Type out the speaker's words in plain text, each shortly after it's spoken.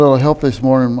A little help this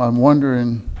morning. I'm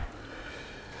wondering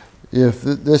if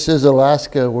this is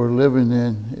Alaska we're living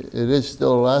in. It is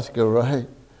still Alaska, right?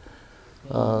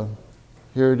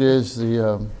 Here it is,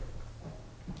 the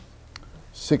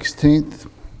 16th,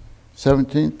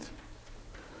 17th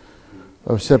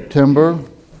of September.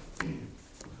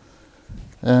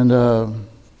 And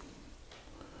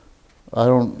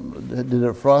did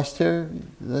it frost here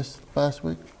this past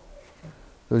week?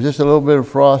 There was just a little bit of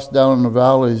frost down in the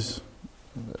valleys.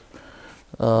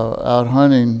 Out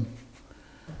hunting,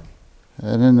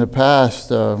 and in the past,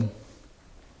 by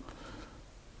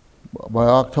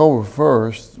October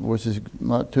 1st, which is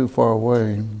not too far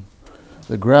away,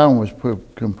 the ground was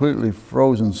completely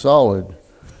frozen solid.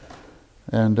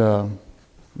 And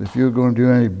if you're going to do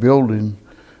any building,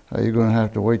 you're going to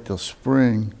have to wait till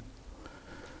spring.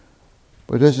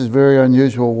 But this is very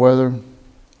unusual weather,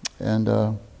 and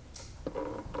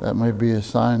that may be a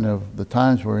sign of the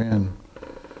times we're in.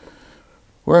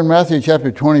 We're in Matthew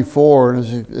chapter 24.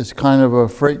 It's kind of a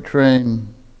freight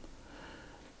train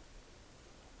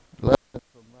lesson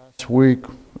from last week.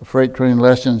 Freight train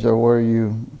lessons are where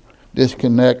you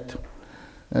disconnect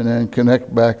and then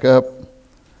connect back up.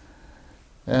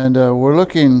 And we're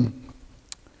looking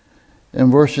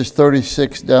in verses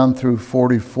 36 down through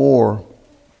 44,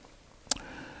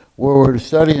 where we're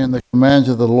studying the commands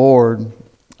of the Lord.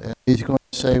 And he's going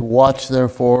to say, "Watch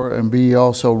therefore, and be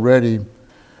also ready."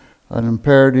 An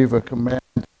imperative, a command.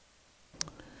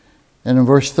 And in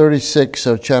verse 36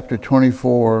 of chapter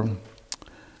 24,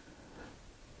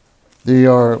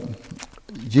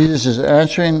 Jesus is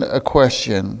answering a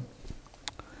question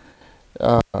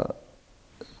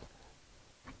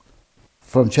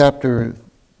from chapter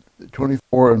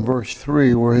 24 and verse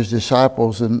 3, where his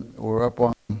disciples were up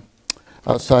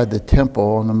outside the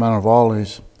temple on the Mount of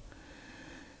Olives.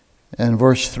 And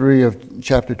verse 3 of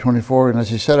chapter 24, "And as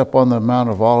he sat up on the Mount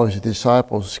of Olives, the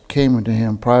disciples came unto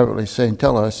him privately, saying,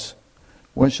 Tell us,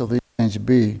 when shall these things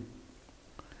be?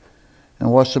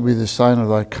 And what shall be the sign of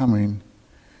thy coming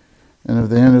and of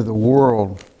the end of the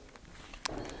world?"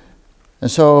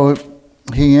 And so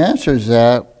he answers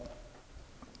that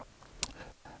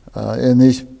in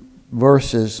these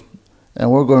verses, and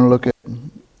we're going to look at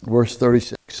verse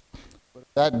 36. "But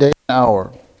that day and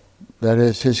hour, that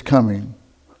is his coming,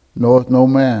 knoweth no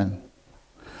man,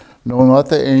 no, not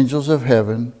the angels of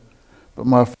heaven, but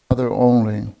my Father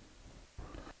only.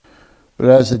 But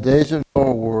as the days of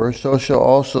Noah were, so shall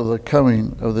also the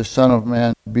coming of the Son of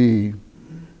Man be.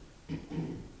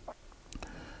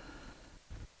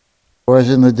 For as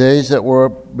in the days that were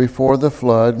before the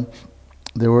flood,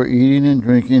 they were eating and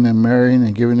drinking and marrying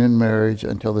and giving in marriage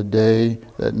until the day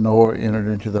that Noah entered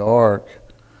into the ark."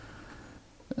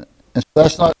 And so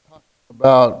that's not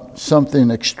about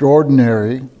something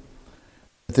extraordinary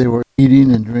that they were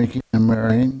eating and drinking and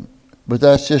marrying, but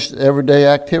that's just everyday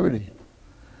activity.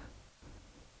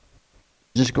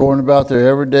 Just going about their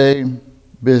everyday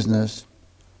business.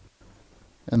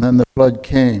 And then the flood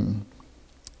came.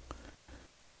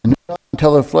 And not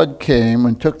until the flood came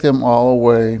and took them all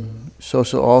away, so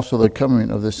shall also the coming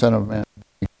of the Son of Man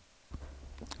be.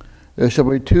 There shall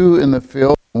be two in the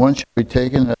field, one shall be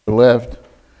taken at the left.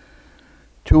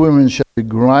 Two women shall be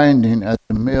grinding at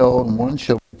the mill, and one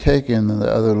shall be taken and the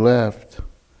other left.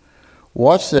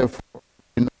 Watch therefore,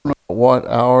 you know not what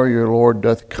hour your Lord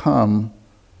doth come.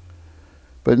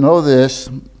 But know this,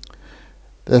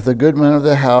 that the good man of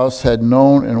the house had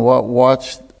known in what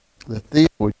watch the thief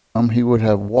would come, he would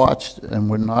have watched and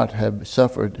would not have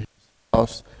suffered his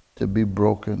house to be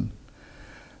broken.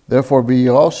 Therefore be ye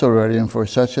also ready, and for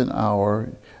such an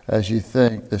hour as ye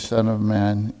think the Son of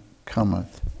Man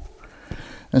cometh."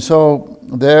 And so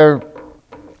there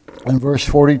in verse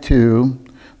 42,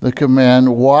 the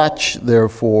command, "Watch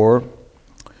therefore."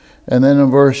 And then in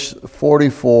verse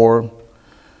 44,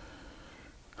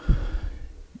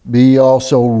 "Be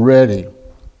also ready."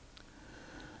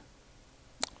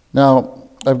 Now,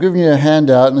 I've given you a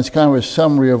handout, and it's kind of a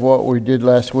summary of what we did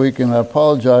last week, and I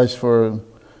apologize for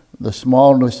the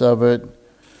smallness of it.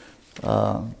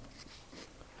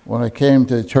 When I came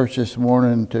to church this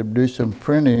morning to do some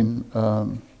printing,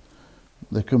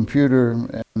 the computer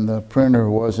and the printer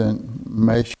wasn't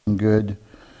meshing good.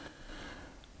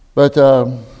 But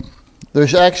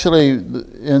there's actually,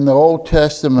 in the Old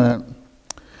Testament,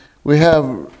 we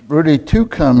have really two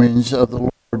comings of the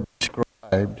Lord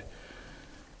described.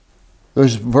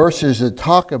 There's verses that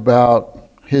talk about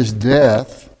his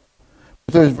death,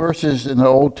 but there's verses in the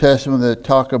Old Testament that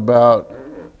talk about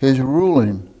his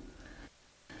ruling.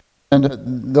 And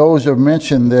those are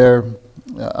mentioned there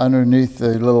underneath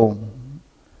the little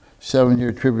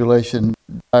 7-year tribulation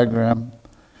diagram.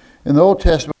 In the Old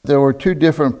Testament, there were two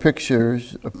different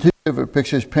pictures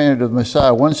painted of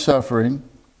Messiah. One suffering,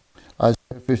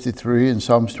 Isaiah 53 and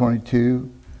Psalms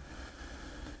 22,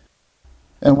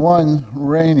 and one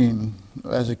reigning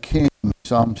as a king,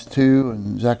 Psalms 2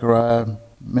 and Zechariah,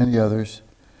 many others.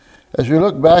 As we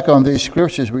look back on these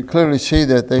scriptures, we clearly see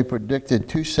that they predicted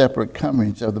two separate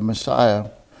comings of the Messiah.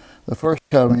 The first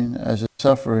coming as a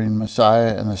suffering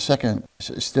Messiah, and the second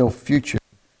is still future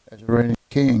as a reigning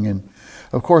king. And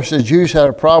of course, the Jews had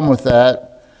a problem with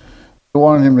that. They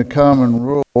wanted him to come and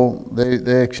rule.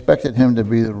 They expected him to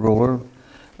be the ruler,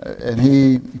 and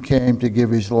he came to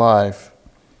give his life.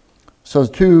 So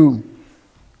two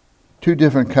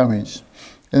different comings.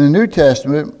 In the New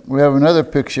Testament, we have another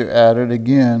picture added.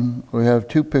 Again, we have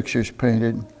two pictures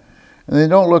painted, and they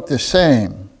don't look the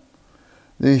same.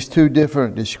 These two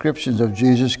different descriptions of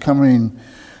Jesus coming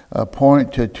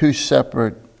point to two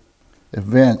separate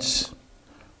events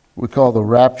we call the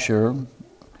rapture.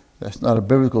 That's not a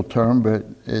biblical term, but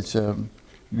it's a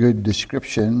good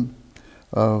description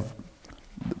of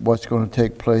what's going to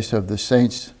take place of the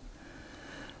saints.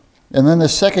 And then the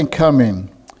second coming.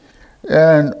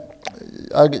 And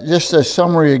just a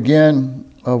summary again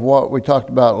of what we talked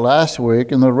about last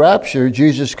week. In the rapture,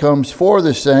 Jesus comes for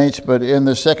the saints, but in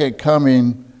the second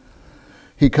coming,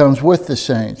 he comes with the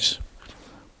saints.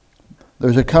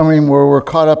 There's a coming where we're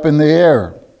caught up in the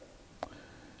air.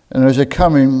 And there's a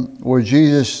coming where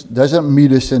Jesus doesn't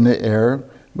meet us in the air,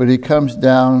 but he comes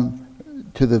down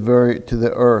to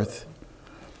the earth.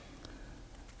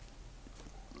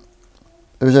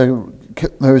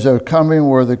 There's a coming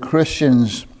where the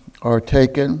Christians are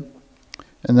taken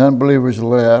and the unbelievers are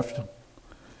left.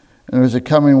 And there's a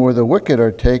coming where the wicked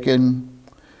are taken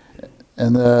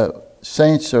and the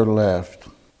saints are left.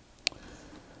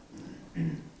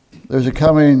 There's a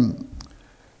coming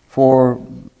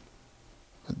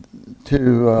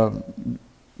to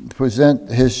present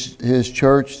his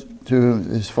church to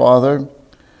his Father.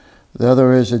 The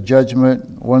other is a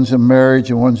judgment. One's a marriage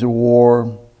and one's a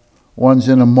war. One's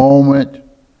in a moment,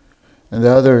 and the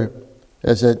other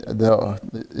is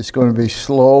it's going to be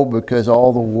slow because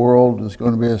all the world is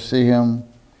going to be able to see him.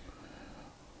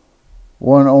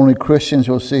 One, only Christians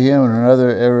will see him, and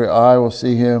another, every eye will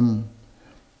see him.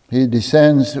 He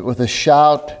descends with a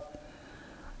shout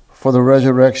for the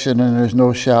resurrection, and there's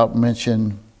no shout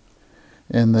mentioned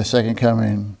in the second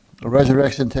coming. The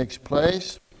resurrection takes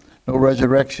place. No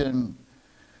resurrection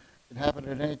can happen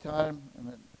at any time,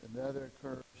 and the other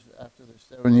occurs after the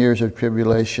 7 years of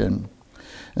tribulation.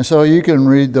 And so you can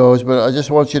read those, but I just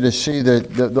want you to see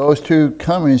that those two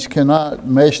comings cannot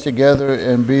mesh together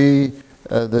and be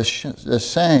the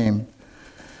same.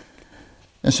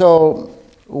 And so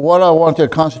what I want to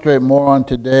concentrate more on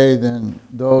today than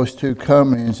those two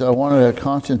comings, I wanted to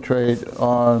concentrate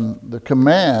on the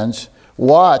commands.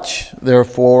 Watch,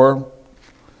 therefore,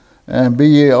 and be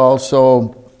ye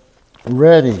also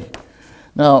ready.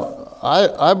 Now,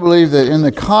 I believe that in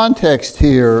the context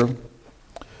here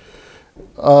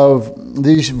of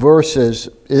these verses,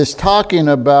 it's talking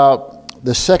about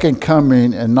the second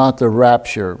coming and not the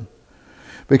rapture.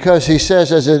 Because he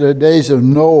says, as in the days of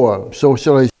Noah, so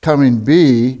shall his coming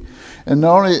be. And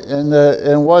how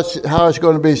it's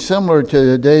going to be similar to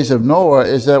the days of Noah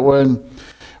is that when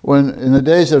in the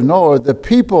days of Noah, the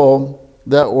people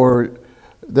that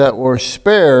were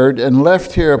spared and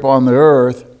left here upon the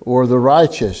earth were the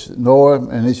righteous, Noah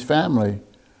and his family.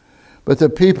 But the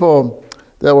people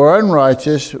that were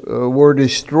unrighteous were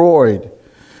destroyed.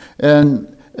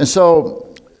 And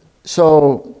so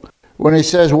when he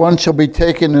says one shall be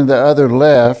taken and the other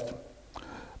left,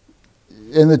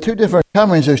 in the two different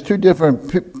comings, there's two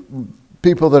different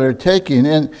people that are taken.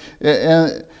 And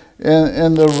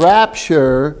the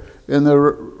rapture, in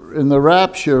the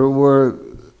rapture,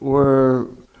 where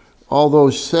all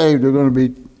those saved are going to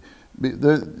be.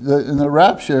 In the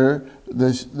rapture,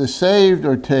 the saved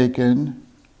are taken,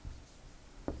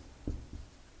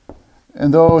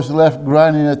 and those left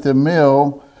grinding at the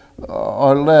mill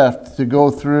are left to go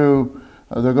through.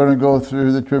 They're going to go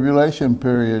through the tribulation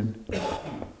period.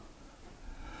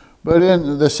 But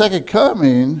in the second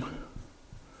coming,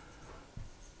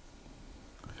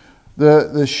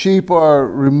 the sheep are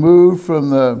removed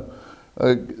from the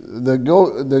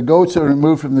goats are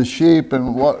removed from the sheep,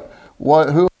 and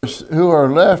who are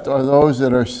left are those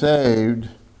that are saved,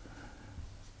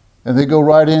 and they're going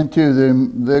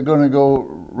to go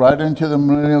right into the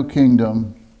millennial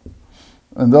kingdom,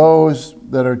 and those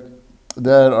that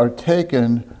are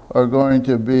taken are going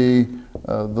to be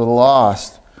the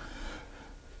lost.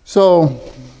 So,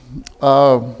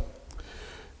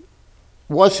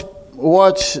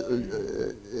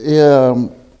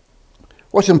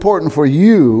 what's important for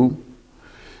you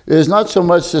is not so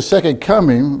much the second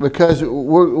coming, because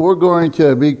we're going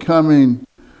to be coming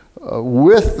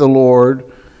with the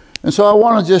Lord. And so I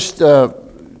want to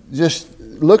just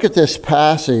look at this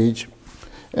passage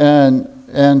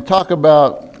and talk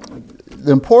about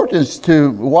the importance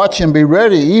to watch and be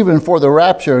ready even for the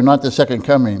rapture and not the second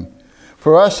coming.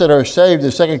 For us that are saved,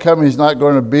 the second coming is not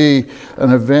going to be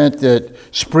an event that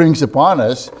springs upon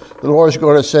us. The Lord's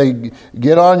going to say,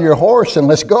 get on your horse and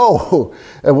let's go.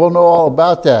 And we'll know all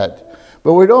about that.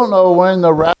 But we don't know when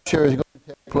the rapture is going to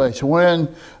take place, when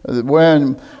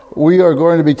we are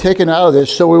going to be taken out of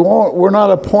this. So we're not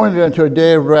appointed unto a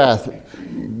day of wrath.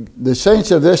 The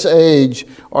saints of this age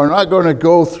are not going to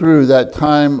go through that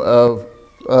time of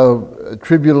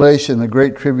tribulation, the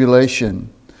great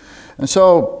tribulation. And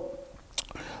so,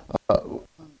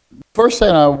 first thing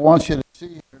I want you to see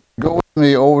here, go with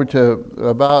me over to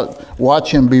about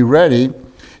watch and be ready.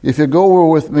 If you go over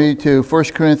with me to 1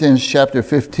 Corinthians chapter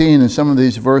 15, and some of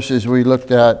these verses we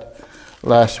looked at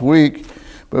last week.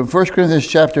 But 1 Corinthians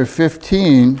chapter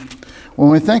 15, when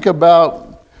we think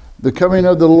about the coming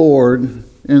of the Lord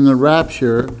in the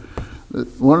rapture,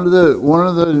 one of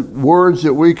the words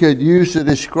that we could use to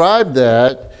describe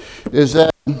that is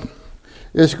that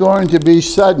it's going to be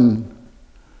sudden.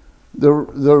 The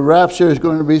rapture is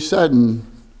going to be sudden.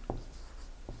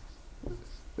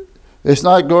 It's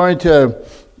not going to,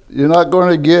 you're not going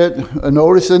to get a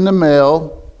notice in the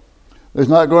mail. There's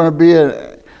not going to be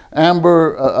a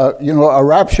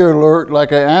rapture alert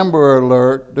like an Amber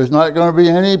Alert. There's not going to be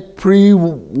any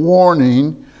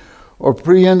pre-warning or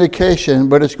pre-indication,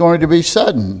 but it's going to be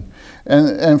sudden.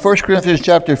 And 1 Corinthians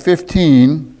chapter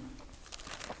 15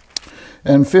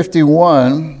 and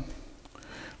 51,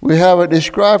 we have it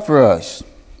described for us.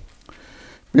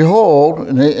 Behold,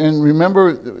 and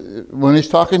remember, when he's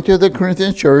talking to the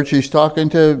Corinthian church, he's talking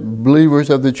to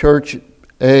believers of the church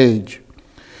age.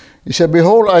 He said,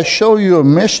 behold, I show you a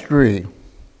mystery.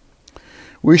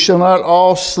 We shall not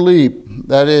all sleep.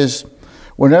 That is,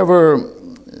 whenever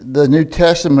the New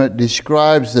Testament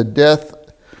describes the death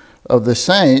of the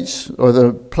saints, or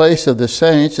the place of the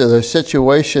saints, or the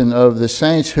situation of the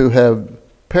saints who have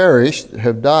perished,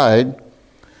 have died,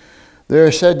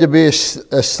 they're said to be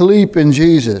asleep in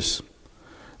Jesus.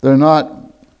 They're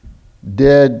not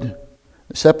dead,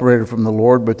 separated from the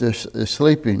Lord, but they're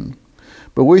sleeping.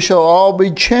 But we shall all be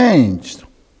changed.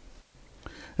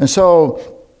 And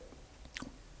so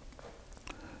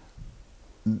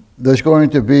there's going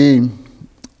to be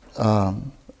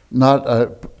not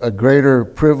a greater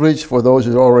privilege for those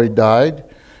who already died,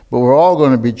 but we're all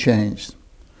going to be changed.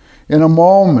 In a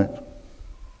moment,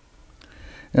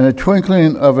 in a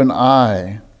twinkling of an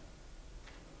eye.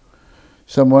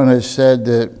 Someone has said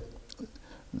that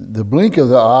the blink of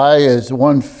the eye is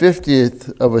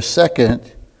 1/50th of a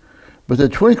second, but the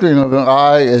twinkling of an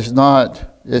eye is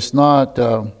not, it's not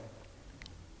the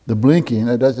blinking.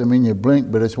 It doesn't mean you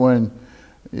blink, but it's when,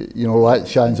 light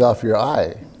shines off your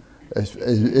eye.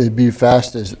 It'd be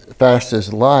fast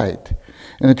as light.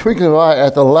 In the twinkling of an eye,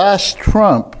 at the last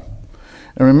trump.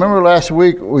 And remember last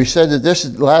week we said that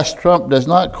this last trump does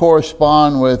not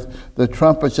correspond with the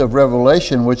trumpets of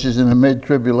Revelation, which is in the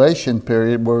mid-tribulation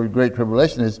period where Great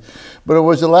Tribulation is. But it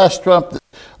was the last trump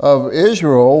of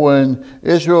Israel when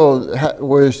Israel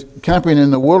was camping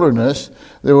in the wilderness.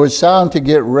 There was sound to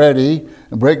get ready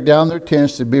and break down their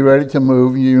tents to be ready to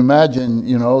move. You imagine,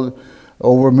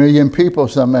 over 1 million people,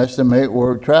 some estimate,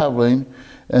 were traveling.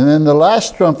 And then the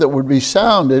last trump that would be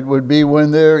sounded would be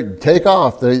when they take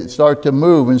off, they start to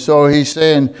move. And so he's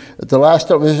saying at the last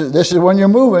trump, this is when you're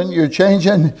moving, you're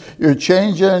changing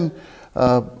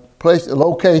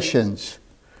locations.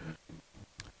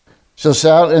 So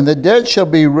sound, and the dead shall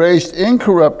be raised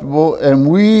incorruptible, and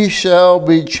we shall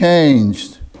be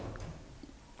changed.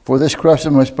 For this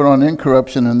corruption must put on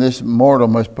incorruption, and this mortal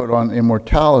must put on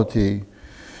immortality.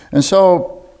 And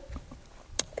so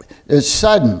it's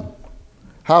sudden.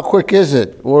 How quick is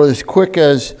it? Well, as quick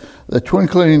as the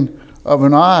twinkling of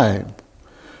an eye.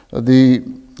 The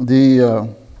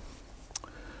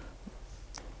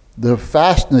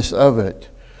fastness of it.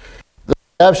 There's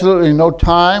absolutely no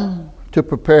time to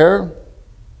prepare.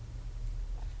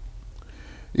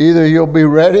 Either you'll be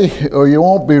ready or you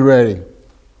won't be ready.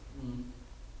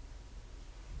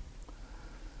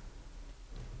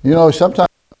 Sometimes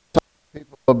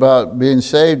people about being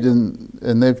saved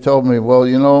and they've told me, well,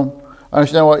 I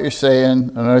understand what you're saying,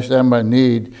 and I understand my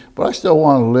need, but I still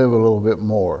want to live a little bit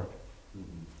more.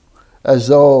 As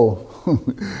though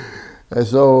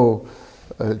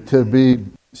to be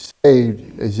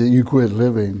saved is that you quit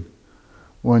living,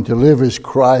 when to live is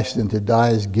Christ and to die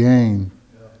is gain.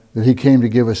 that he came to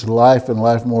give us life and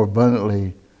life more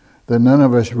abundantly, that none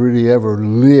of us really ever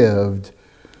lived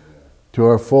to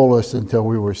our fullest until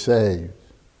we were saved.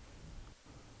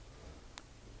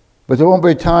 But there won't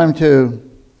be time to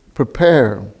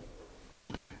prepare.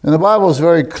 And the Bible is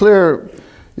very clear.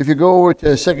 If you go over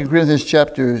to 2 Corinthians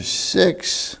chapter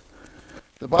 6,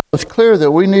 the Bible is clear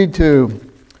that we need to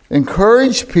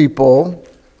encourage people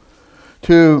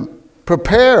to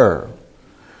prepare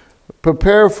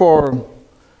for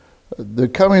the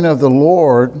coming of the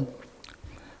Lord.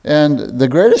 And the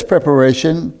greatest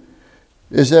preparation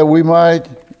is that we might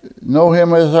know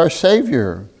him as our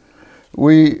Savior.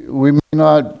 We may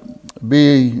not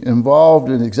be involved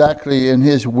exactly in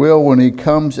his will when he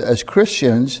comes as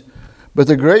Christians, but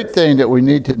the great thing that we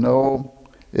need to know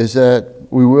is that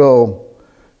we will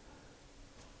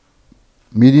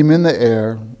meet him in the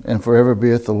air and forever be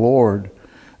with the Lord.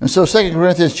 And so 2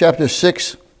 Corinthians chapter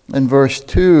 6 and verse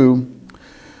 2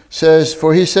 says,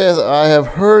 "For he saith, I have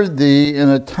heard thee in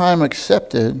a time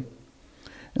accepted,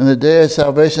 in the day of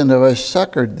salvation have I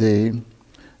succored thee."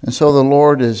 And so the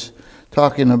Lord is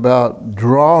talking about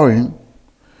drawing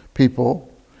people.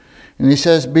 And he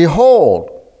says, "Behold,"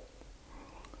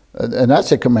 and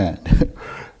that's a command.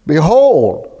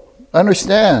 "Behold,"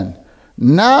 understand,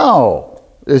 now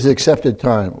is the accepted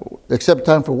time. Accepted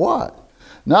time for what?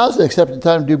 Now is the accepted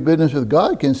time to do business with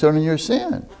God concerning your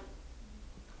sin.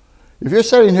 If you're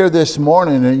sitting here this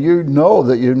morning and you know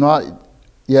that you're not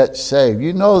yet saved,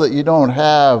 you know that you don't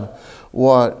have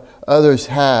what others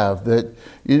have, that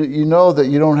you know that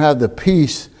you don't have the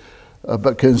peace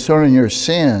but concerning your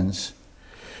sins,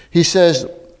 he says,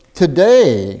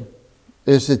 today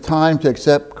is the time to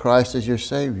accept Christ as your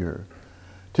Savior.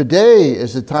 Today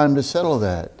is the time to settle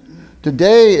that.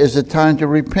 Today is the time to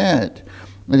repent.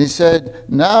 And he said,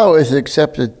 now is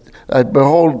accepted.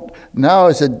 Behold, now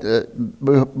is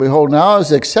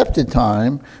the accepted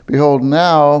time. Behold,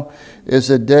 now is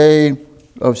the day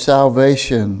of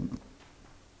salvation.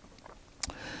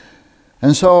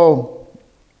 And so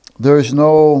there is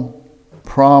no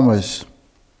promise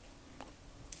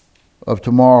of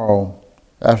tomorrow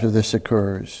after this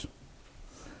occurs.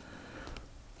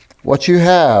 What you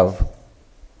have,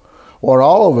 what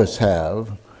all of us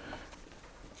have,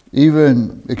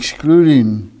 even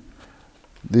excluding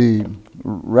the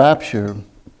rapture,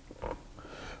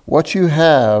 what you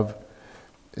have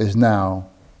is now.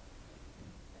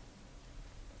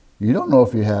 You don't know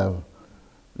if you have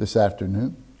this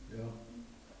afternoon. Yeah.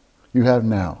 You have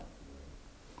now.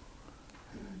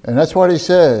 And that's what he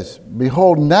says.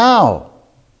 Behold, now.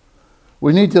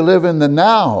 We need to live in the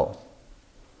now.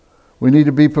 We need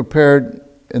to be prepared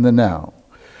in the now.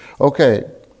 Okay.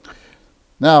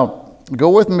 Now, go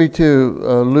with me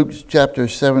to Luke chapter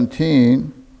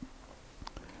 17,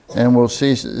 and we'll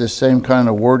see the same kind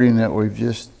of wording that we've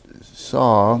just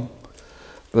saw.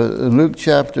 But in Luke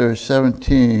chapter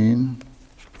 17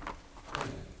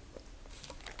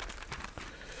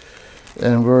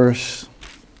 and verse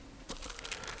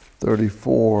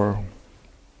 34,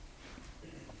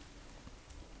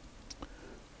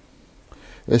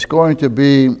 it's going to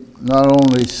be not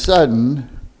only sudden,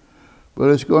 but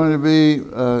it's going to be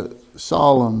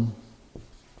solemn.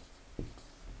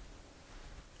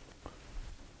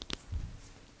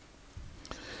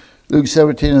 Luke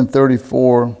 17 and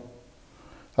 34,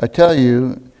 I tell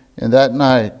you, in that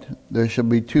night there shall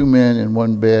be two men in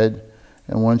one bed,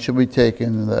 and one shall be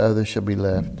taken and the other shall be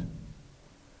left.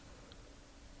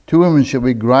 Two women shall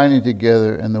be grinding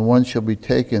together, and the one shall be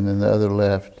taken and the other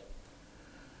left.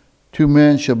 Two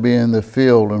men shall be in the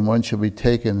field, and one shall be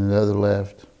taken and the other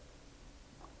left.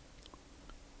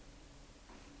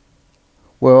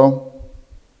 Well,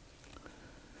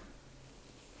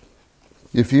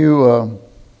 if you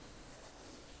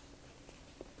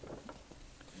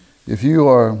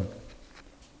are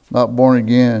not born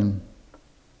again,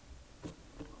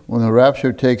 when the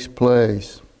rapture takes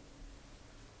place,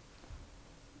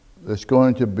 there's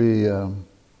going to be a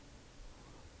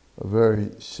very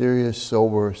serious,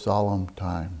 sober, solemn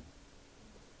time.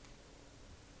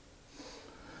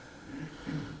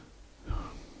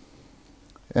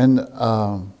 And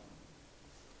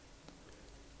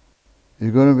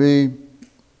you're going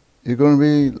to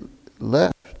be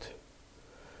left.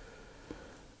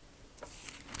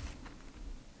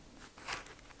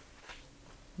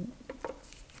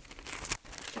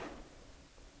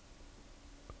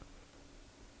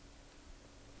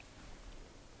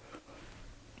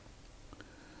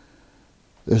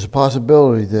 There's a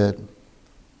possibility that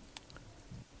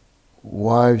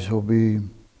wives will be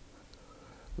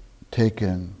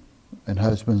taken and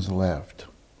husbands left.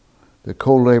 The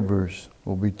co-laborers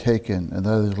will be taken and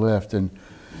others left. And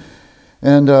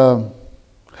And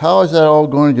how is that all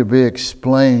going to be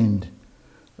explained?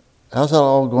 How's that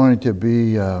all going to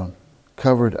be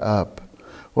covered up?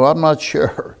 Well, I'm not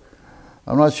sure.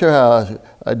 I'm not sure how.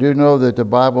 I do know that the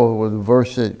Bible, with the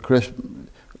verse that Chris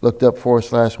looked up for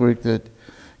us last week, that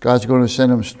God's going to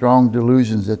send them strong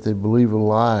delusions that they believe a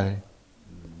lie.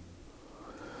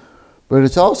 But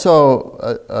it's also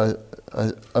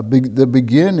the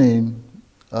beginning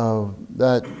of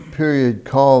that period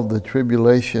called the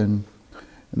tribulation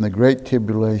and the great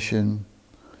tribulation.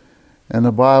 And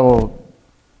the Bible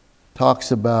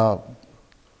talks about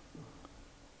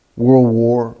world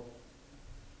war.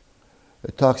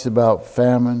 It talks about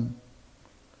famine.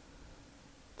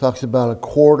 It talks about a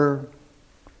quarter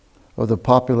of the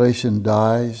population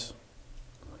dies.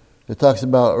 It talks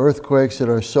about earthquakes that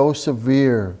are so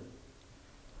severe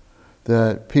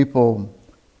that people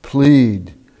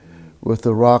plead with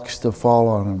the rocks to fall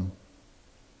on them.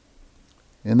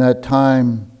 In that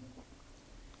time,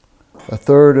 a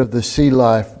third of the sea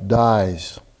life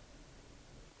dies.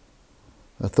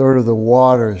 A third of the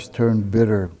waters turn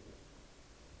bitter.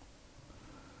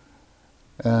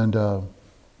 And a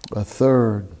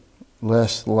third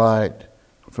less light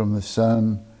from the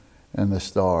sun and the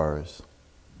stars.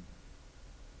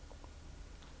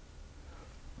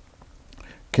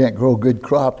 Can't grow good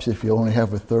crops if you only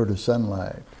have a third of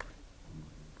sunlight.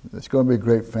 It's going to be a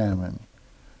great famine.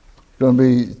 It's going to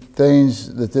be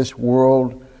things that this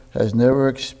world has never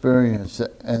experienced.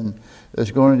 And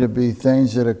there's going to be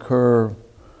things that occur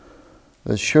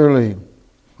that surely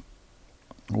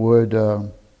would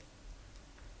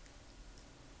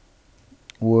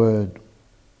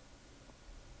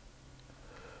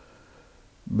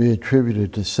be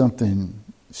attributed to something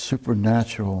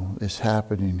supernatural is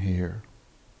happening here.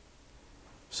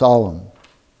 Solemn.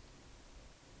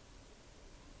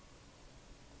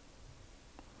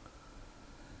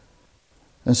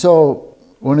 And so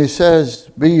when he says,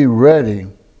 be ye ready,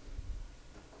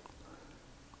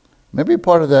 maybe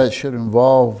part of that should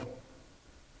involve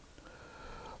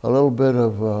a little bit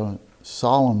of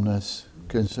solemnness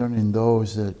concerning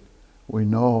those that we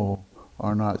know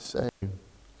are not saved.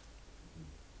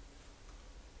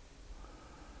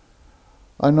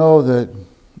 I know that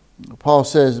Paul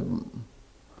says,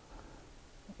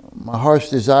 my heart's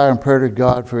desire and prayer to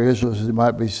God for Israel is that he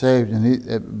might be saved.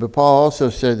 But Paul also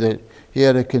said that he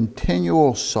had a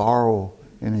continual sorrow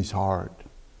in his heart.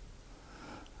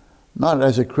 Not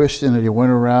as a Christian that he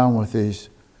went around with his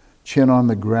chin on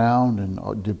the ground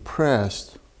and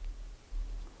depressed,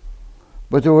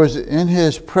 but there was in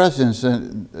his presence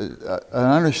an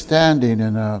understanding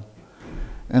and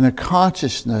a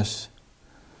consciousness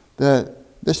that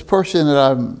this person that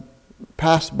I've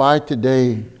passed by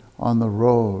today on the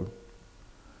road,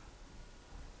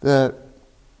 that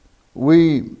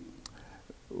we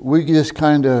just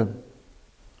kind of,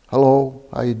 hello,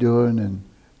 how you doing, and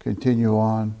continue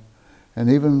on.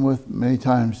 And even with many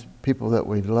times people that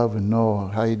we love and know,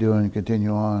 how you doing, and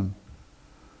continue on.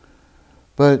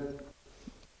 But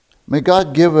may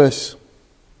God give us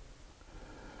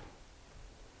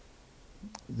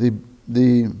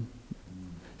the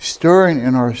stirring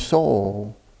in our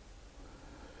soul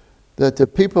that the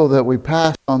people that we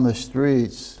pass on the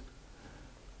streets,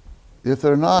 if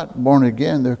they're not born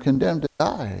again, they're condemned to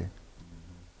die.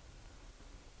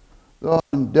 They're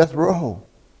on death row.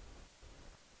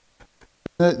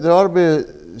 There ought to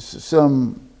be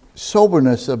some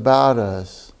soberness about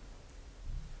us.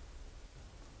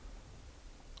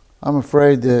 I'm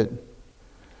afraid that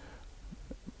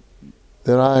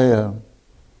I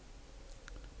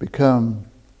become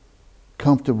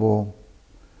comfortable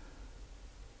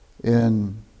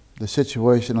in the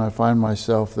situation I find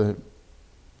myself, that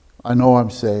I know I'm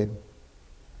saved.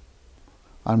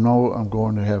 I know I'm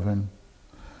going to heaven.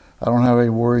 I don't have any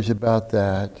worries about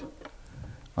that.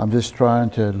 I'm just trying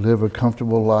to live a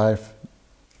comfortable life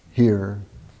here.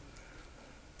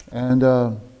 And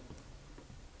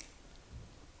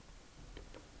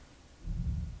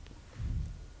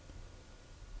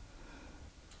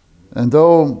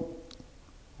though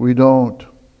we don't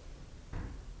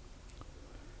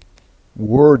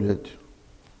word it,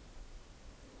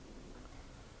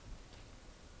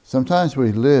 sometimes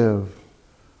we live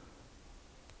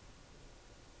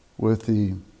with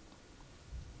the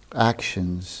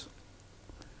actions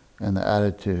and the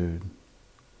attitude.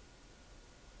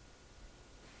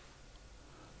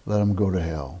 Let them go to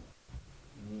hell.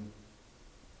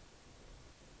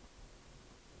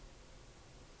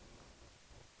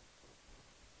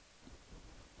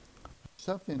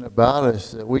 Something about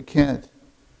us that we can't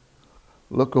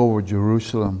look over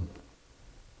Jerusalem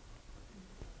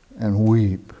and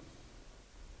weep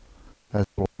as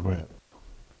the Lord wept.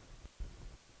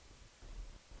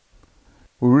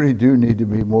 We really do need to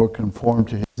be more conformed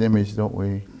to His image, don't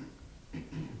we?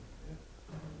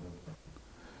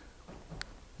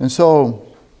 And so,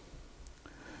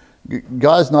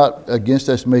 God's not against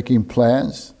us making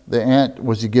plans. The ant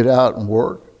was to get out and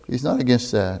work. He's not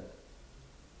against that.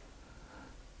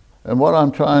 And what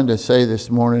I'm trying to say this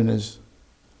morning is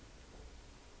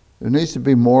there needs to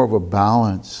be more of a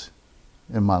balance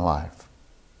in my life.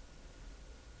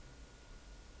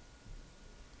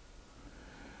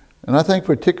 And I think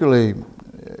particularly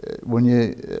when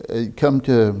you come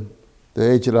to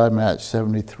the age that I'm at,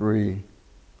 73,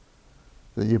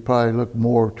 that you probably look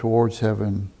more towards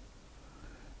heaven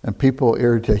and people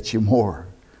irritate you more.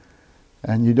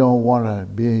 And you don't want to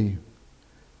be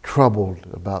troubled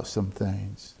about some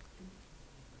things.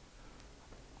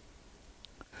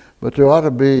 But there ought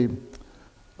to be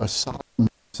a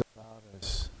solemnness about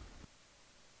us.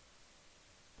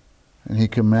 And He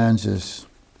commands us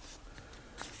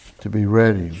to be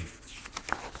ready.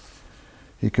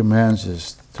 He commands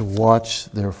us to watch,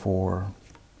 therefore.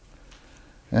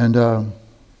 And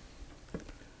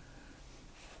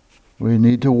we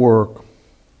need to work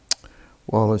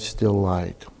while it's still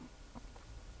light.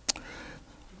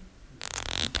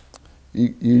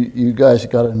 You guys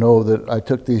got to know that I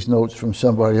took these notes from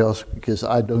somebody else because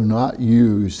I do not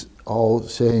use all the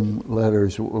same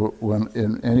letters when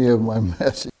in any of my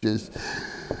messages.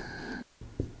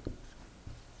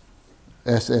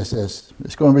 SSS.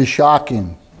 It's going to be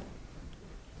shocking.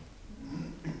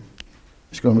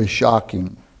 It's going to be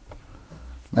shocking.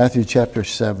 Matthew chapter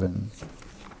 7.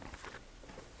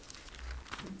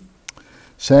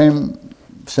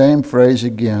 Same phrase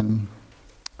again.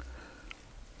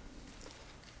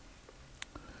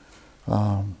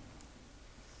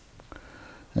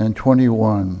 And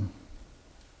 21.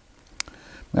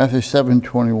 Matthew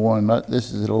 7:21.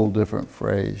 This is a little different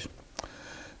phrase.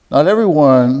 Not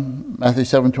everyone, Matthew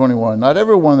 7:21, not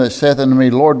everyone that saith unto me,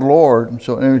 Lord, Lord,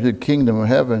 shall enter the kingdom of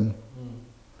heaven,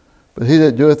 but he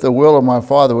that doeth the will of my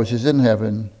Father which is in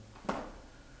heaven.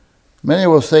 Many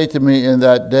will say to me in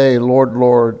that day, Lord,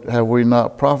 Lord, have we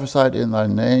not prophesied in thy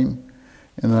name?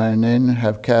 In thy name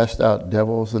have cast out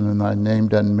devils, and in thy name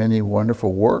done many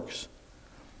wonderful works?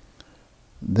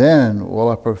 Then will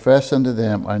I profess unto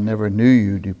them, I never knew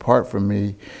you. Depart from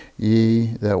me, ye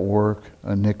that work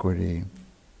iniquity.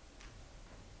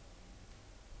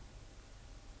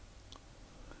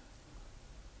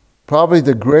 Probably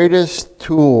the greatest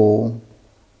tool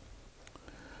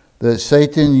that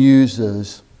Satan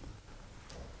uses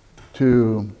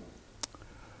to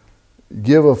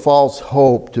give a false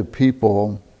hope to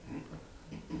people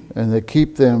and to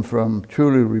keep them from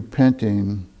truly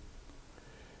repenting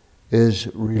is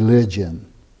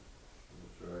religion.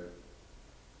 That's right.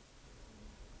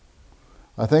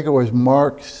 I think it was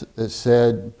Marx that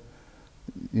said,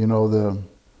 the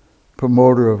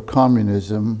promoter of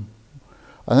communism,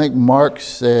 I think Marx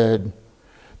said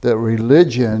that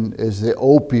religion is the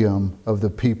opium of the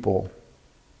people.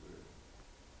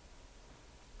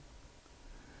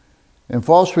 And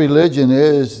false religion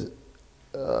is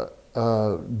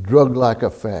a drug-like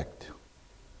effect.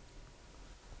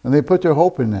 And they put their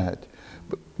hope in that.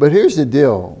 But here's the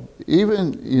deal.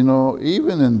 Even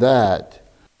in that,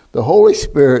 the Holy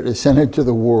Spirit is sent into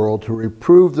the world to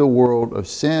reprove the world of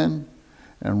sin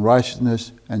and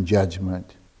righteousness and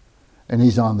judgment. And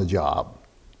He's on the job.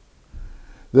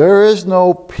 There is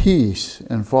no peace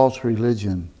in false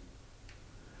religion.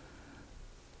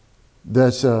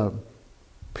 That's a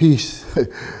peace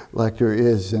like there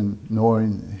is in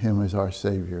knowing Him as our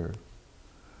Savior.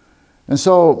 And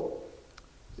so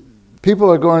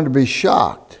people are going to be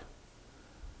shocked.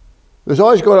 There's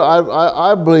always going to,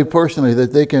 I believe personally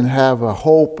that they can have a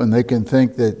hope and they can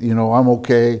think that, I'm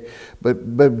okay.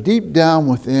 But deep down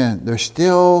within, there's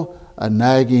still a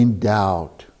nagging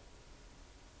doubt.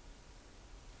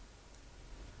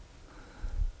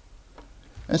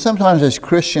 And sometimes as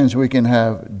Christians we can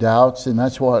have doubts, and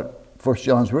that's what 1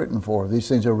 John's written for. These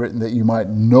things are written that you might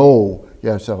know you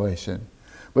have salvation.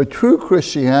 But true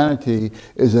Christianity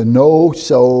is a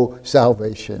know-so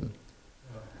salvation.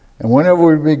 And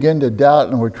whenever we begin to doubt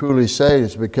and we're truly saved,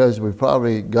 it's because we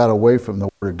probably got away from the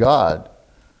Word of God.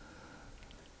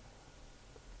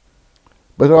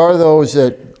 But there are those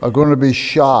that are going to be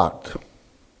shocked.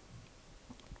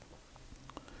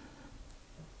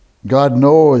 God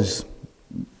knows,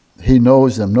 He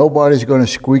knows them. Nobody's going to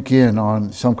squeak in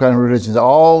on some kind of religion.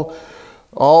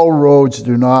 All roads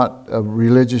do not,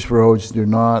 religious roads do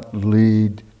not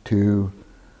lead to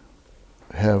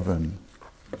heaven.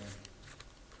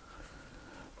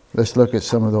 Let's look at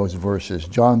some of those verses.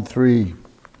 John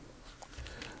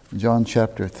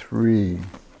chapter 3.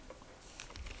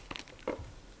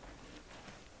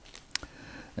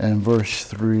 and verse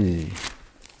 3.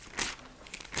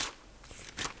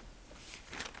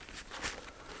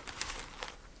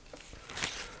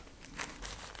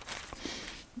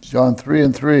 John 3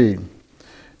 and 3.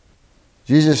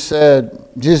 Jesus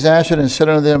answered and said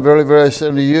unto them, Verily, verily, I say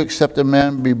unto you, except a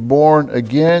man be born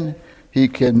again, he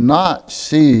cannot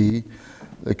see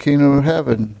the kingdom of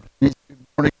heaven. He needs to be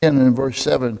born again in verse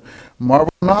 7. Marvel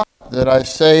not that I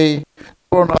said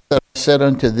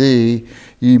unto thee,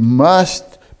 ye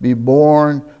must be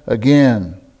born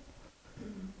again.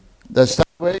 The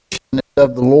salvation is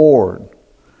of the Lord.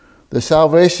 The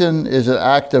salvation is an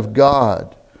act of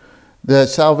God. That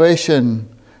salvation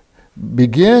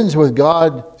begins with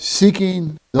God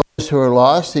seeking those who are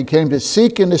lost. He came to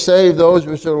seek and to save those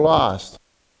which are lost.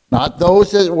 Not those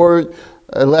that were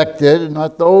elected,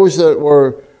 not those that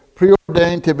were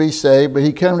preordained to be saved, but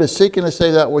he came to seek and to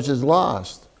save that which is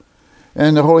lost.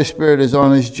 And the Holy Spirit is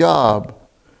on his job.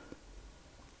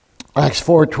 Acts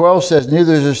 4:12 says,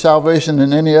 Neither is there salvation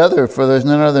in any other, for there's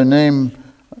none other name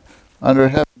under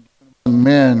heaven among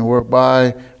men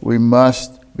whereby we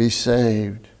must be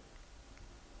saved.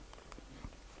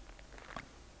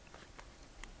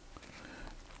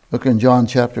 Look in John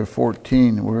chapter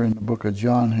 14. We're in the book of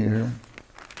John here.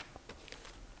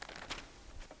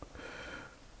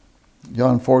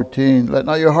 John 14. Let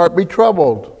not your heart be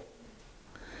troubled.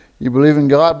 You believe in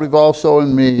God, believe also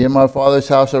in me. In my Father's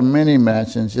house are many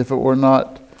mansions. If it were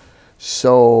not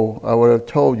so, I would have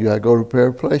told you, I go to prepare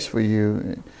a place for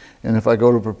you. And if I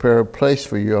go to prepare a place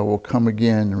for you, I will come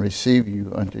again and receive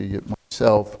you unto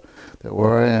myself, that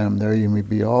where I am, there you may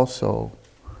be also.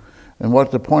 And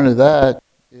what the point of that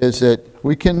is that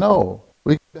we can know,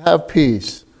 we can have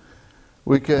peace,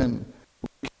 we can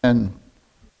have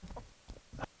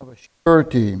a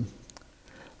surety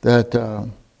that we're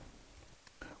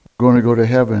going to go to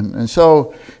heaven. And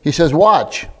so he says,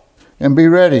 watch and be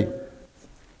ready.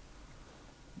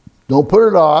 Don't put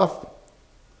it off.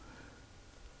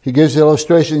 He gives the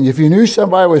illustration. If you knew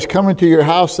somebody was coming to your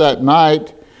house that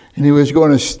night and he was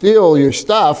going to steal your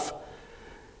stuff,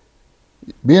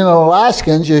 being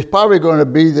Alaskans, you're probably going to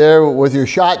be there with your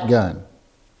shotgun.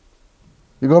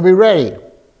 You're going to be ready.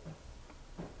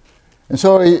 And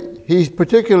so he's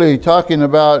particularly talking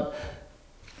about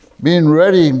being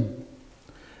ready,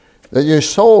 that your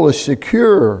soul is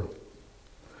secure.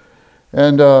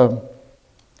 And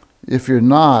if you're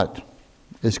not,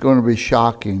 it's going to be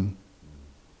shocking.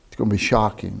 It's going to be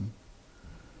shocking.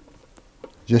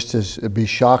 Just as it'd be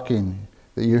shocking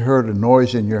that you heard a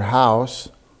noise in your house,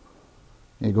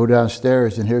 and you go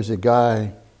downstairs and here's a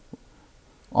guy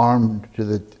armed to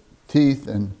the teeth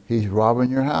and he's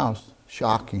robbing your house.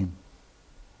 Shocking.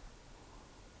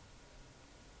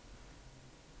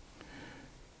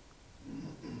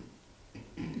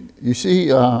 You see,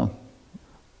 there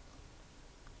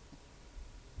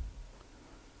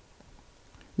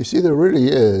really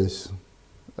is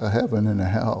a heaven and a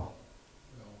hell.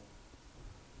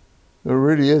 There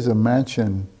really is a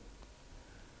mansion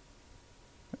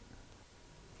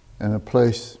and a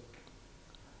place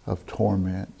of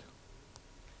torment.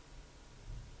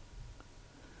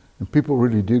 And people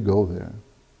really do go there.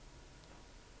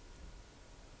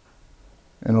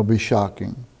 And it'll be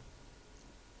shocking.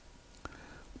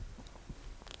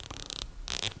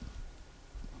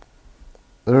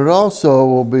 But it also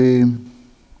will be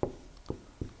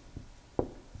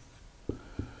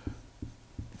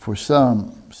for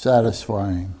some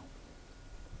satisfying.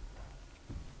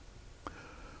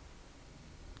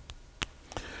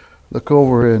 Look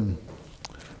over in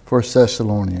 1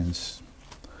 Thessalonians.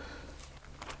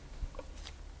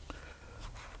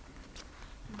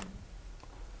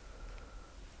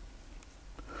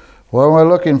 What am I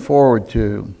looking forward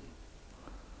to?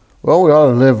 Well, we ought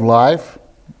to live life.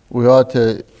 We ought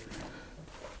to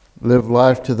live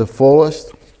life to the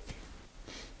fullest.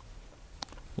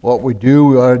 What we do,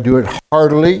 we ought to do it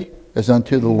heartily as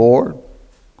unto the Lord.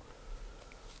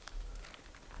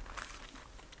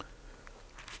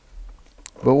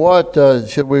 But what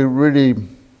should we really?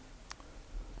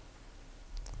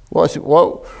 What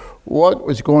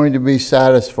was going to be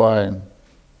satisfying?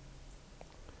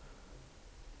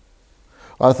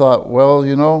 I thought, well,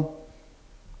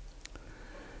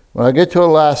 when I get to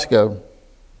Alaska,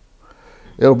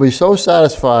 it'll be so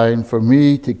satisfying for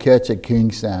me to catch a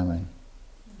king salmon.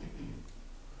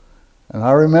 And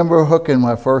I remember hooking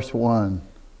my first one.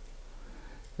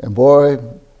 And boy,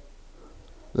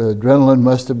 the adrenaline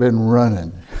must have been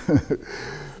running.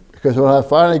 Because when I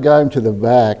finally got him to the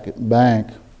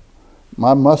bank,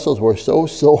 my muscles were so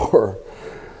sore.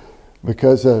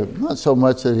 Because not so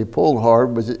much that he pulled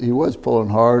hard, but he was pulling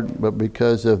hard, but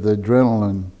because of the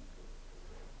adrenaline.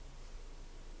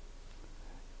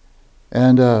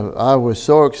 And I was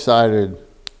so excited.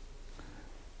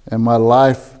 And my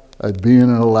life of being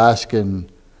an Alaskan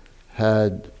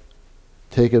had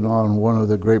taken on one of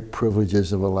the great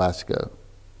privileges of Alaska.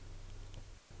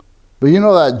 But you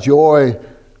know, that joy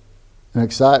and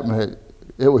excitement,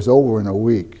 it was over in a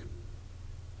week.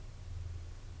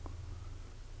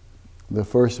 The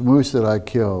first moose that I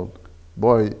killed,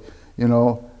 boy, you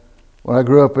know, when I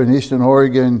grew up in Eastern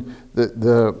Oregon,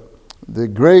 the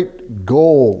great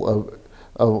goal of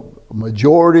a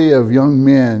majority of young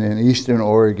men in Eastern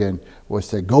Oregon was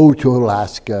to go to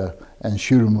Alaska and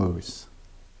shoot a moose.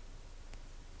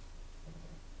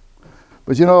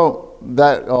 But you know,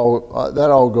 that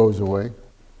all goes away.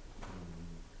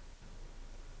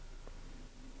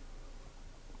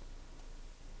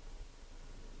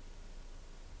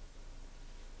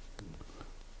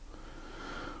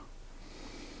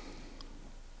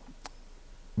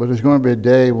 But there's going to be a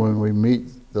day when we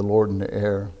meet the Lord in the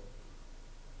air,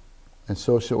 and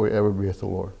so shall we ever be with the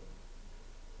Lord.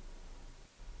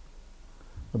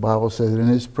 The Bible says that in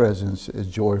His presence is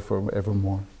joy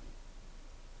forevermore.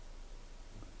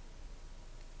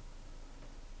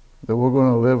 That we're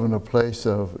going to live in a place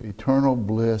of eternal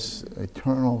bliss,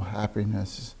 eternal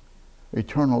happiness,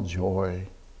 eternal joy.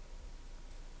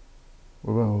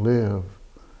 We're going to live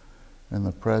in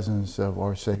the presence of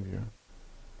our Savior.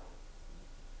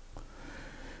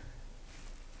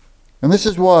 And this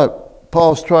is what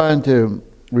Paul's trying to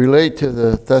relate to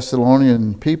the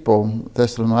Thessalonian people,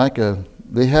 Thessalonica.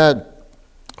 They had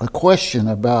a question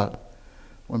about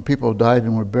when people died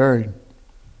and were buried.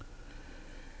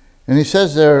 And he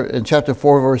says there in chapter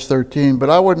 4, verse 13, "But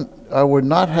I would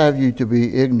not have you to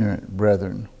be ignorant,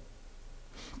 brethren."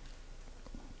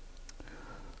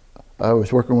 I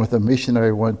was working with a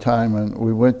missionary one time, and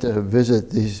we went to visit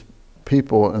these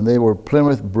people, and they were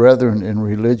Plymouth Brethren in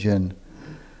religion.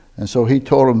 And so he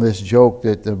told them this joke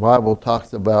that the Bible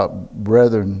talks about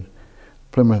brethren,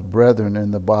 Plymouth Brethren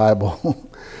in the Bible.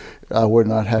 "I would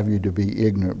not have you to be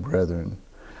ignorant, brethren."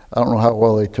 I don't know how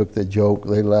well they took the joke.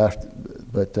 They laughed,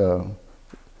 but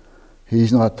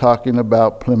he's not talking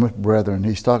about Plymouth Brethren.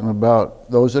 He's talking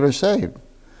about those that are saved.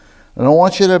 I don't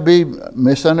want you to be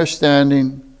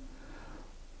misunderstanding.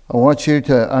 I want you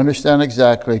to understand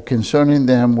exactly concerning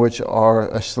them which are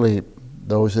asleep,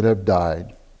 those that have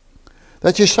died,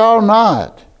 that you sorrow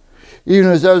not, even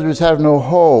as others have no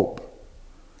hope.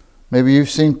 Maybe you've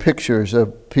seen pictures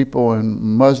of people in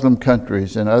Muslim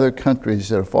countries and other countries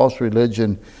that are false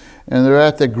religion, and they're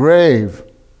at the grave.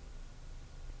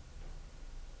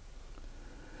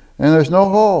 And there's no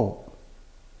hope.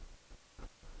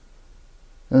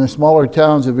 In the smaller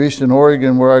towns of Eastern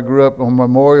Oregon where I grew up, on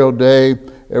Memorial Day,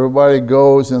 everybody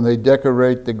goes and they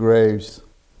decorate the graves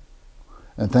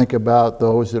and think about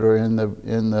those that are in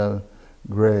the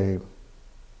grave.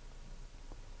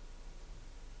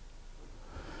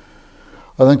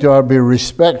 I think there ought to be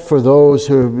respect for those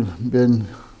who have been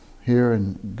here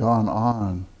and gone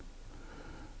on.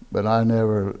 But I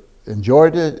never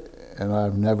enjoyed it, and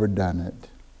I've never done it.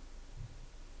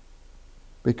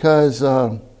 Because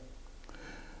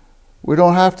we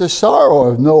don't have to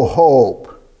sorrow of no hope.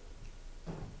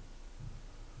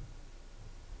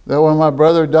 That when my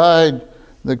brother died,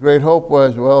 the great hope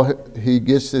was, well, he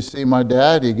gets to see my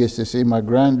dad, he gets to see my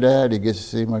granddad, he gets to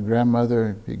see my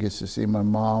grandmother, he gets to see my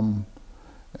mom,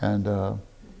 and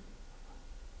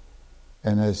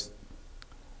as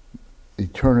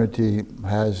eternity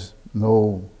has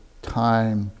no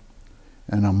time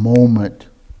and a moment,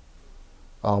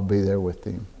 I'll be there with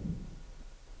him.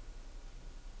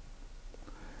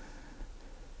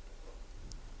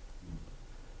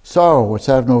 Sorrow, which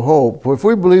have no hope. For if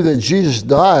we believe that Jesus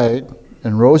died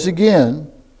and rose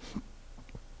again,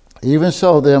 even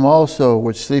so them also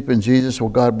which sleep in Jesus will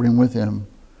God bring with him.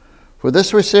 For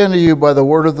this we say unto you by the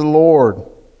word of the Lord.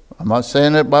 I'm not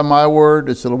saying it by my word,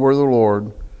 it's the word of the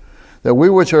Lord. That we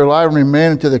which are alive and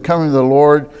remain unto the coming of the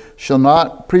Lord shall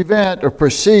not prevent or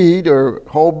precede or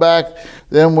hold back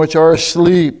them which are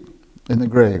asleep in the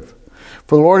grave.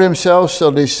 For the Lord himself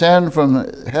shall descend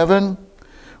from heaven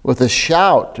with a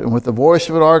shout, and with the voice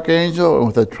of an archangel, and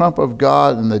with the trump of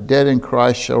God, and the dead in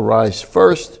Christ shall rise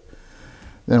first.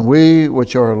 Then we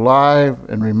which are alive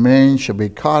and remain shall be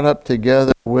caught up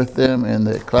together with them in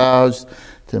the clouds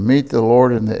to meet the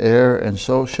Lord in the air, and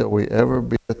so shall we ever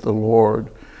be with the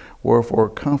Lord. Wherefore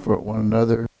comfort one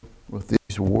another with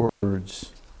these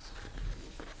words.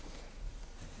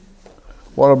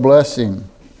 What a blessing.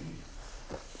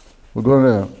 We're going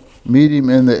to meet him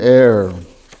in the air.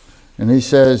 And he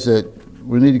says that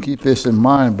we need to keep this in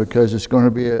mind because it's going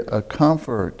to be a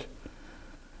comfort.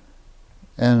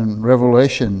 And in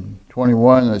Revelation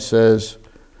 21 it says,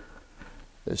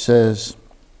 It says,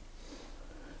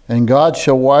 "And God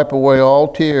shall wipe away all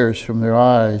tears from their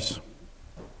eyes."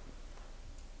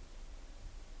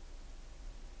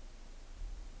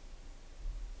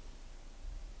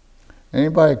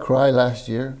 Anybody cry last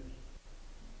year?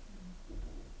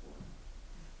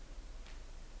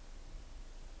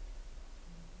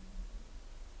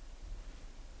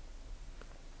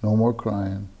 No more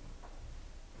crying.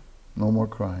 No more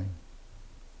crying.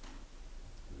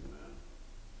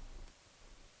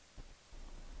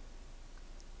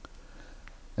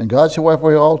 And God shall wipe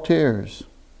away all tears,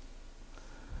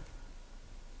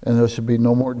 and there shall be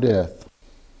no more death.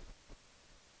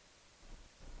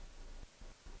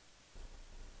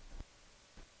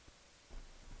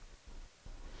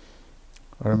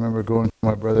 I remember going to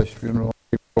my brother's funeral.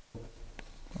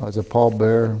 I was a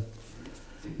pallbearer.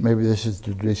 Maybe this is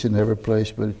tradition every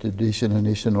place, but it's tradition in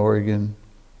Eastern Oregon.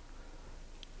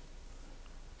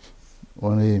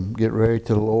 When they get ready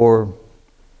to lower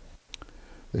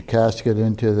the casket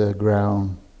into the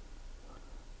ground,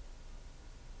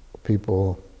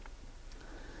 people,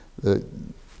 the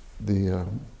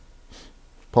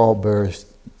pallbearers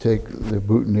take the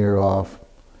boutonniere off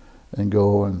and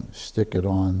go and stick it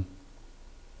on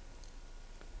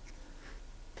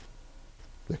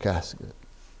the casket.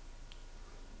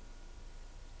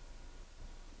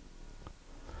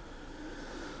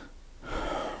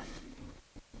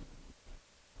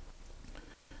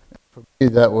 For me,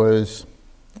 that was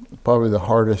probably the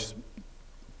hardest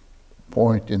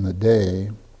point in the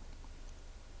day.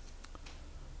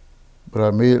 But I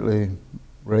immediately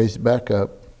raised back up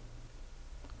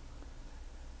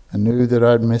and knew that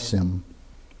I'd miss him.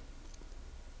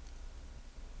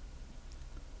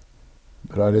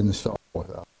 But I didn't sorrow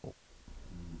without hope.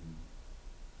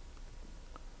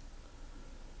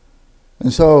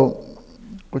 And so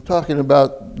we're talking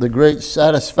about the great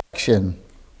satisfaction.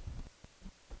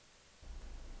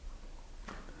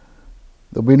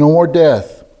 There'll be no more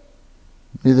death,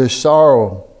 neither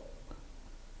sorrow.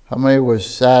 How many was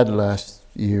sad last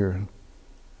year?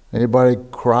 Anybody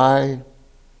cry?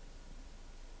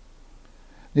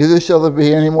 Neither shall there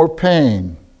be any more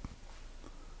pain.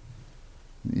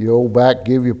 Your old back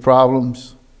give you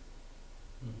problems?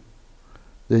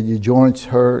 Did your joints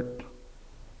hurt?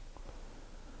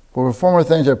 For the former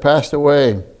things are passed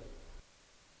away.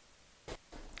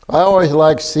 I always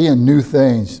like seeing new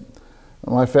things.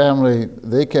 My family,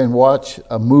 they can watch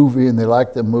a movie and they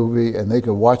like the movie and they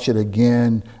can watch it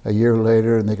again a year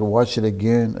later and they can watch it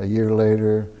again a year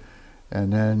later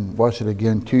and then watch it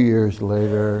again 2 years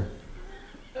later.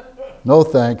 No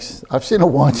thanks. I've seen it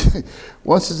once.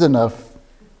 Once is enough.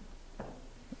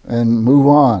 And move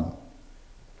on.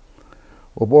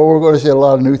 Well, boy, we're going to see a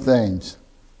lot of new things.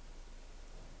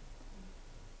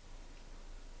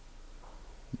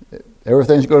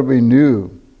 Everything's going to be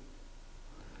new.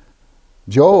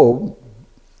 Job,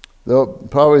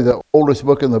 probably the oldest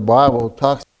book in the Bible,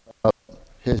 talks about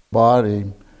his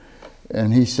body,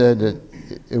 and he said that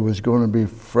it was going to be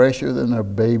fresher than a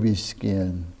baby's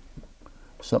skin,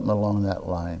 something along that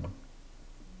line.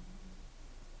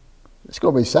 It's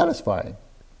going to be satisfying.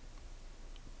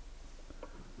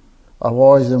 I've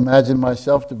always imagined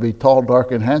myself to be tall,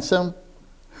 dark, and handsome.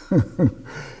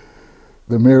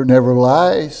 The mirror never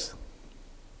lies.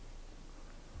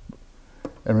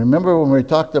 And remember when we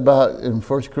talked about in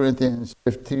 1 Corinthians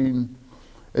 15,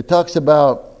 it talks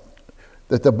about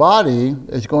that the body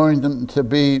is going to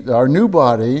be, our new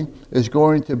body is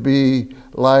going to be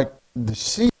like the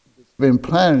seed that's been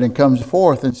planted and comes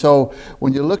forth. And so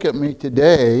when you look at me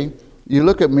today, you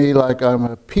look at me like I'm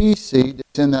a pea seed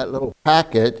that's in that little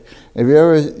packet. Have you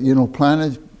ever,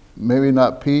 planted, maybe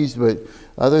not peas, but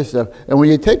other stuff. And when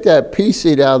you take that pea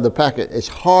seed out of the packet, it's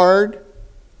hard.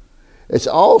 It's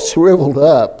all shriveled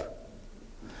up.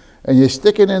 And you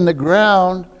stick it in the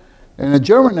ground, and it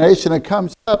germinates, and it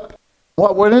comes up.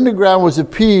 What went in the ground was a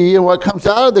pea, and what comes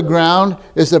out of the ground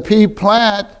is a pea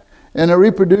plant, and it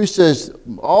reproduces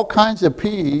all kinds of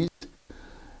peas.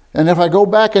 And if I go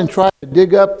back and try to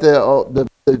dig up the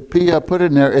pea I put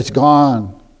in there, it's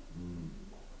gone.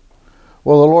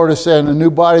 Well, the Lord is saying the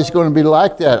new body is going to be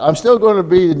like that. I'm still going to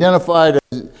be identified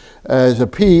as a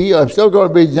pea. I'm still going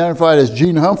to be identified as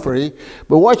Gene Humphrey.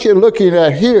 But what you're looking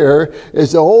at here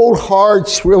is the old, hard,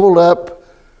 shriveled up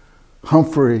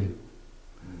Humphrey.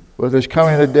 But there's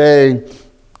coming a day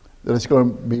that it's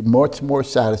going to be much more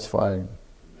satisfying.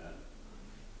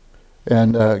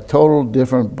 And a total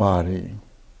different body.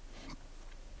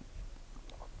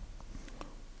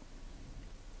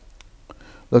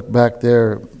 Look back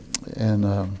there in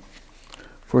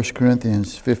 1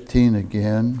 Corinthians 15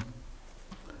 again,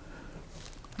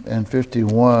 and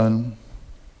 51.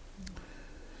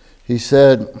 He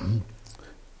said, 1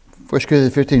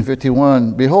 Corinthians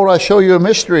 15:51, behold, I show you a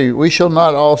mystery. We shall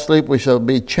not all sleep. We shall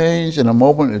be changed in a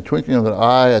moment, in the twinkling of an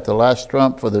eye, at the last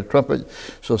trump. For the trumpet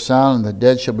shall sound, and the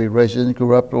dead shall be raised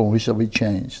incorruptible, and we shall be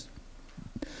changed.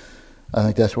 I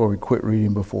think that's where we quit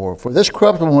reading before. For this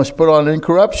corruptible must put on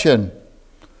incorruption.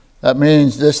 That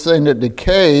means this thing that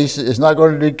decays is not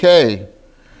going to decay.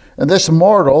 And this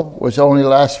mortal, which only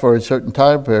lasts for a certain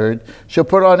time period, shall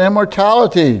put on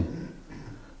immortality.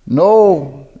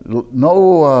 No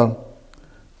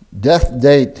death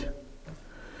date.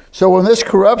 So when this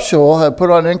corruptible have put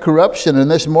on incorruption,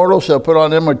 and this mortal shall put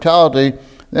on immortality,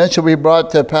 then shall be brought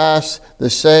to pass the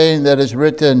saying that is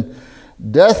written,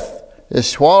 death is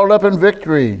swallowed up in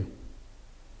victory.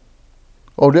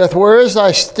 O death, where is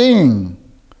thy sting?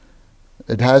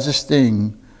 It has a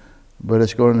sting, but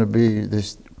it's going to be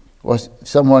this.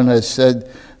 Someone has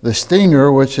said the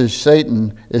stinger, which is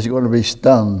Satan, is going to be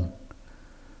stung.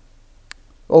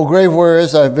 O grave, where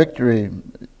is thy victory?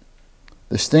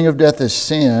 The sting of death is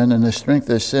sin, and the strength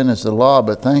of sin is the law.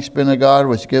 But thanks be to God,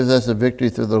 which gives us the victory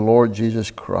through the Lord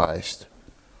Jesus Christ.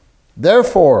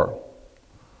 Therefore,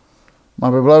 my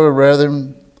beloved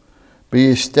brethren, be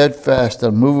ye steadfast,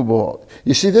 unmovable.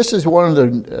 You see, this is one of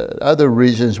the other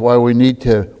reasons why we need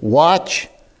to watch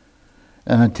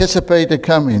and anticipate the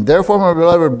coming. Therefore, my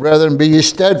beloved brethren, be ye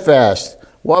steadfast.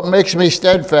 What makes me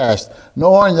steadfast?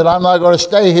 Knowing that I'm not going to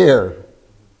stay here.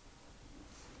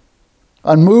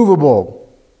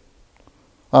 Unmovable.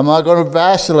 I'm not going to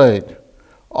vacillate.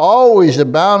 Always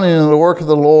abounding in the work of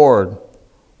the Lord.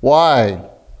 Why?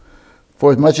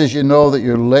 For as much as you know that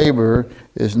your labor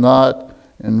is not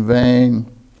in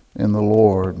vain in the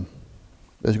Lord.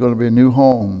 There's going to be a new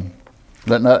home.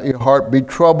 Let not your heart be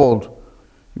troubled.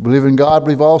 You believe in God,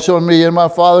 believe also in me. In my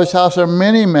Father's house are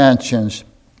many mansions.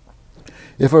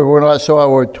 If it were not so, I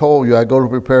would have told you, I go to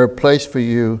prepare a place for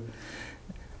you.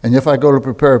 And if I go to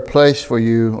prepare a place for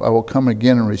you, I will come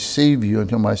again and receive you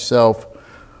unto myself.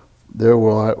 There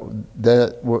will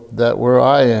that where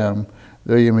I am,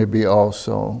 there you may be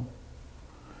also.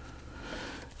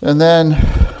 And then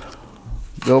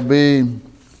there'll be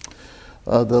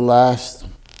the last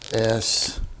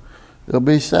S. It'll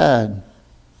be sad.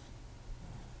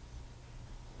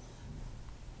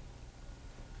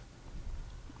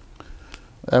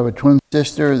 I have a twin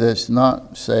sister that's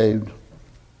not saved.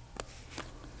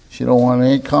 She don't want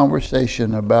any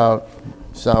conversation about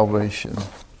salvation.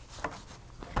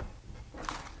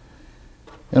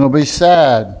 And it'll be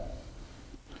sad.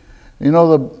 You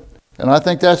know, and I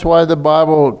think that's why the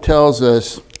Bible tells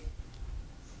us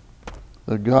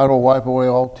that God will wipe away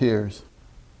all tears.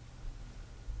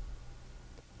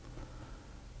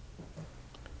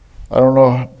 I don't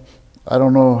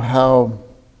know how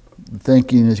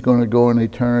thinking is going to go in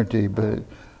eternity, but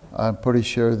I'm pretty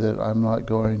sure that I'm not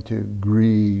going to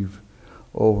grieve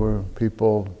over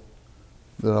people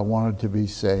that I wanted to be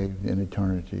saved in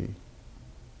eternity.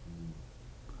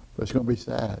 But it's going to be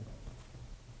sad.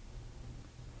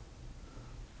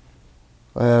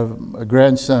 I have a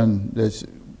grandson that's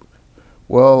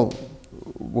well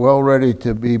ready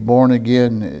to be born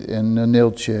again in the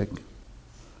Nilchik.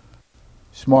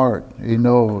 Smart, he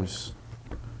knows.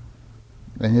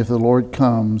 And if the Lord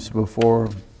comes before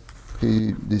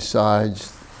he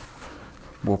decides,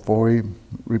 before he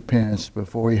repents,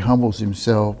 before he humbles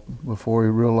himself, before he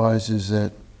realizes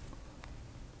that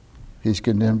he's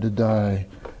condemned to die,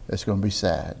 it's going to be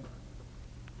sad.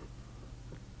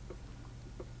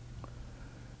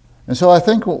 And so I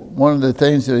think one of the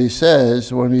things that he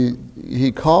says when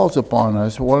he calls upon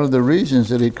us, one of the reasons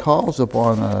that he calls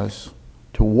upon us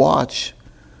to watch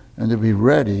and to be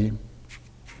ready,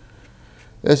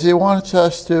 is he wants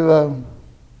us to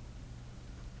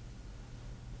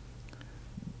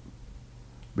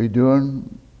be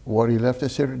doing what he left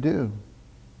us here to do.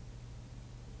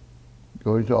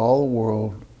 Go into all the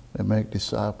world and make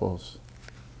disciples.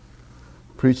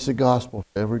 Preach the gospel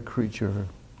to every creature.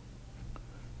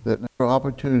 That every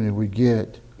opportunity we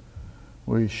get,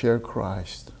 we share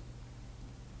Christ.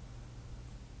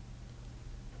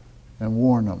 And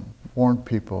warn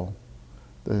people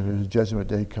that there's a judgment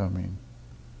day coming.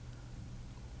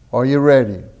 Are you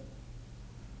ready?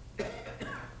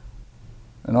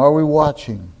 And are we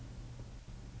watching?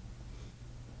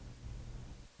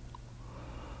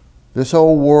 This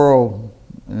whole world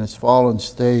in its fallen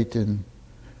state and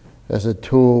as a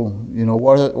tool, you know,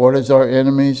 what is our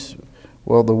enemies?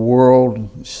 Well, the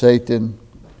world, Satan,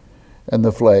 and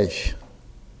the flesh.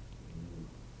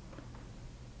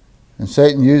 And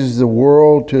Satan uses the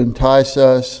world to entice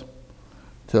us,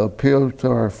 to appeal to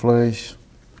our flesh.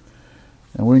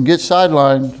 And we can get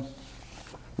sidelined.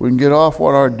 we can get off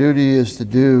what our duty is to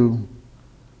do.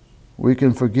 We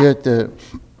can forget that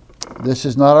this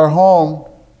is not our home.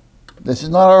 This is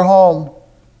not our home.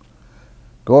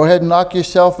 Go ahead and knock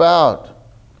yourself out.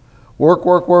 Work,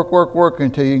 work, work, work, work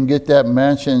until you can get that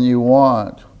mansion you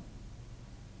want.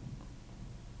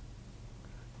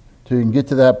 Till you can get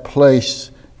to that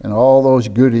place and all those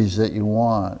goodies that you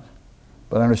want.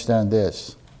 But understand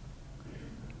this,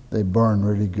 they burn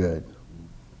really good.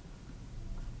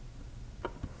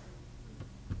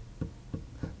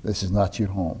 This is not your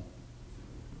home.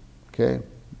 Okay?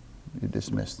 You're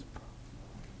dismissed.